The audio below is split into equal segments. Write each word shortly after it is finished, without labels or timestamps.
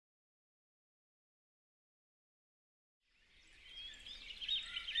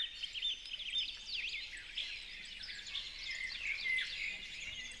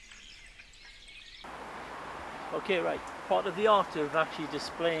Okay, right. Part of the art of actually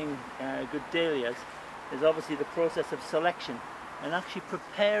displaying good dahlias is obviously the process of selection and actually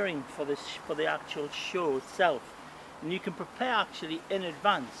preparing for the actual show itself. And you can prepare actually in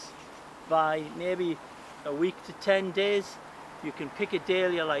advance by maybe a week to 10 days. You can pick a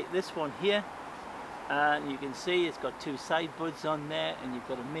dahlia like this one here, and you can see it's got two side buds on there, and you've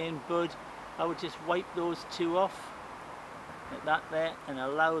got a main bud. I would just wipe those two off like that there and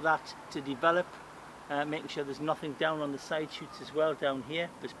allow that to develop, making sure there's nothing down on the side shoots as well down here.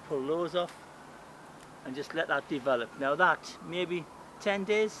 Just pull those off and just let that develop. Now that maybe 10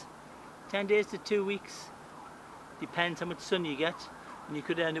 days to 2 weeks, depends how much sun you get, and you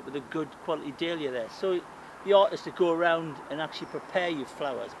could end up with a good quality dahlia there. So the art is to go around and actually prepare your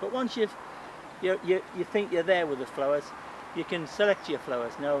flowers, but once you think you're there with the flowers, you can select your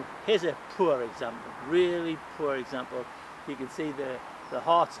flowers. Now here's a poor example, really poor example. You can see the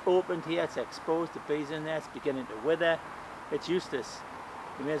heart's opened here, it's exposed, the bees in there, it's beginning to wither, it's useless.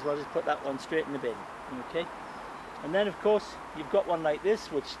 You may as well just put that one straight in the bin, okay? And then of course you've got one like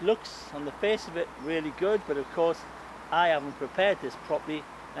this, which looks on the face of it really good, but of course I haven't prepared this properly,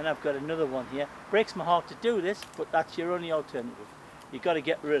 and I've got another one here. Breaks my heart to do this, but that's your only alternative. You've got to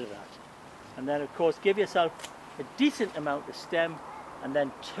get rid of that. And then of course give yourself a decent amount of stem and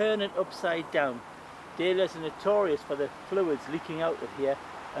then turn it upside down. Dahlias are notorious for the fluids leaking out of here,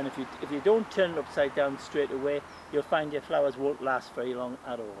 and if you don't turn it upside down straight away, you'll find your flowers won't last very long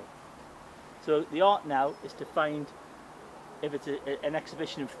at all. So the art now is to find, if it's an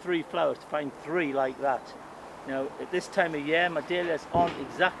exhibition of 3 flowers, to find 3 like that. Now at this time of year my dahlias aren't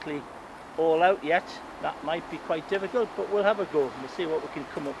exactly all out yet. That might be quite difficult, but we'll have a go and we'll see what we can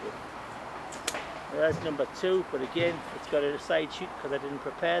come up with. There's number 2, but again it's got a side shoot because I didn't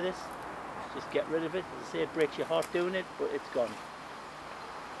prepare this. Just get rid of it. As I say, it breaks your heart doing it, but it's gone.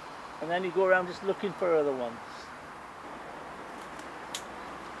 And then you go around just looking for other ones.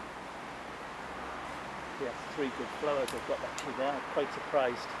 Yes, 3 good flowers I've got actually there. I'm quite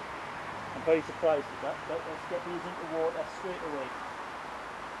surprised. I'm very surprised at that. But let's get these into water straight away.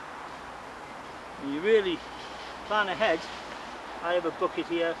 And you really plan ahead. I have a bucket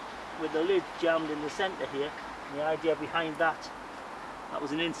here with the lid jammed in the centre here. And the idea behind that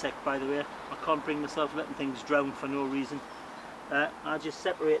was an insect, by the way. I can't bring myself letting things drown for no reason. I'll just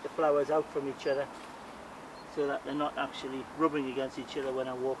separate the flowers out from each other so that they're not actually rubbing against each other when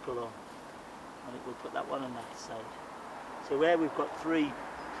I walk along. I think we'll put that one on that side. So where we've got 3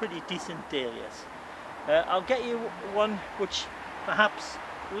 pretty decent dahlias. I'll get you one which perhaps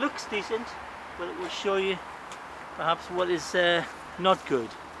looks decent, but it will show you perhaps what is not good.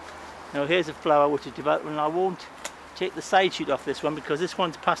 Now here's a flower which is developing, and I won't take the side shoot off this one because this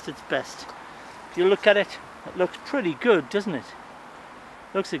one's past its best. If you look at it, it looks pretty good, doesn't it?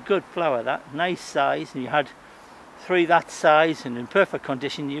 Looks a good flower, that nice size, and you had 3 that size and in perfect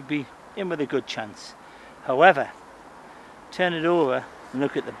condition, you'd be in with a good chance. However, turn it over and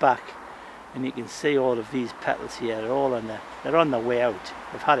look at the back, and you can see all of these petals here. They're on their way out.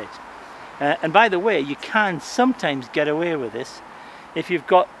 They've had it. And by the way, you can sometimes get away with this if you've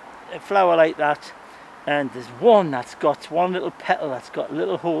got a flower like that, and there's one that's got one little petal that's got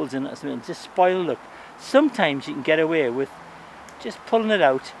little holes in it, and just spoiled look. Sometimes you can get away with just pulling it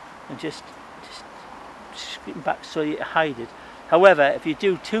out and just scraping back so you hide it. However, if you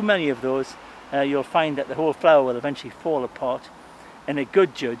do too many of those, you'll find that the whole flower will eventually fall apart, and a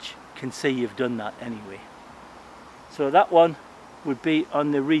good judge can see you've done that anyway. So that one would be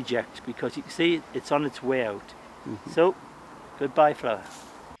on the reject because you can see it's on its way out. So, goodbye flower.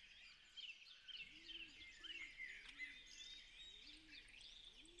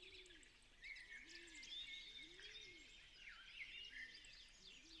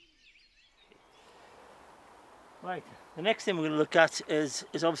 Right, the next thing we're going to look at is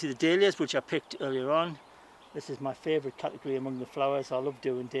obviously the dahlias, which I picked earlier on. This is my favourite category among the flowers. I love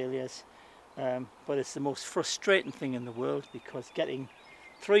doing dahlias, but it's the most frustrating thing in the world because getting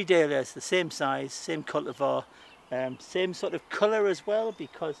 3 dahlias the same size, same cultivar, same sort of colour as well,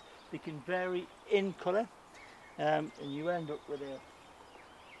 because they can vary in colour, and you end up with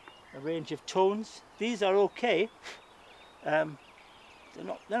a range of tones. These are okay. They're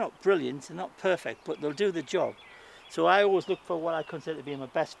not brilliant, they're not perfect, but they'll do the job. So I always look for what I consider to be my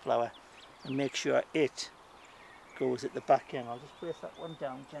best flower and make sure it goes at the back end. I'll just place that one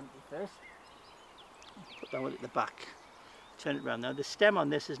down gently first. Put that one at the back. Turn it around. Now the stem on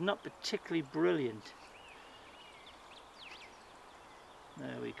this is not particularly brilliant.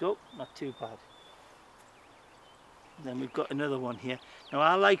 There we go, not too bad. And then we've got another one here. Now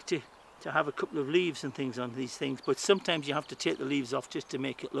I like to to have a couple of leaves and things on these things, but sometimes you have to take the leaves off just to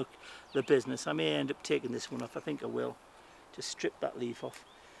make it look the business. I may end up taking this one off, I think I will. Just strip that leaf off.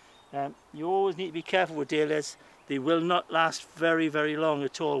 You always need to be careful with dahlias. They will not last very, very long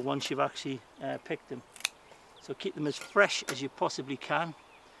at all once you've actually picked them. So keep them as fresh as you possibly can,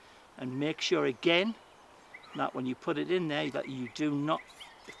 and make sure again that when you put it in there that you do not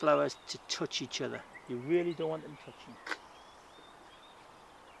the flowers to touch each other. You really don't want them touching.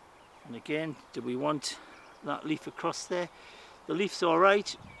 And again, do we want that leaf across there? The leaf's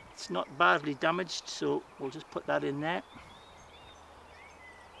alright, it's not badly damaged, so we'll just put that in there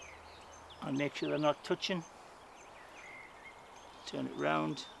and make sure they're not touching. Turn it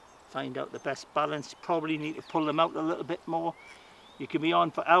round, find out the best balance. Probably need to pull them out a little bit more. You can be on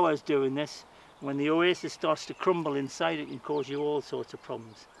for hours doing this. When the oasis starts to crumble inside, it can cause you all sorts of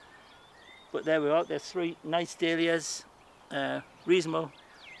problems. But there we are, there's 3 nice dahlias, reasonable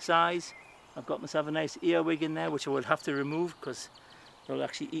size. I've got myself a nice earwig in there, which I will have to remove because they'll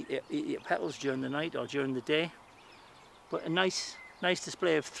actually eat your petals during the night or during the day. But a nice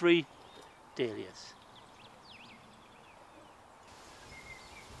display of 3 dahlias.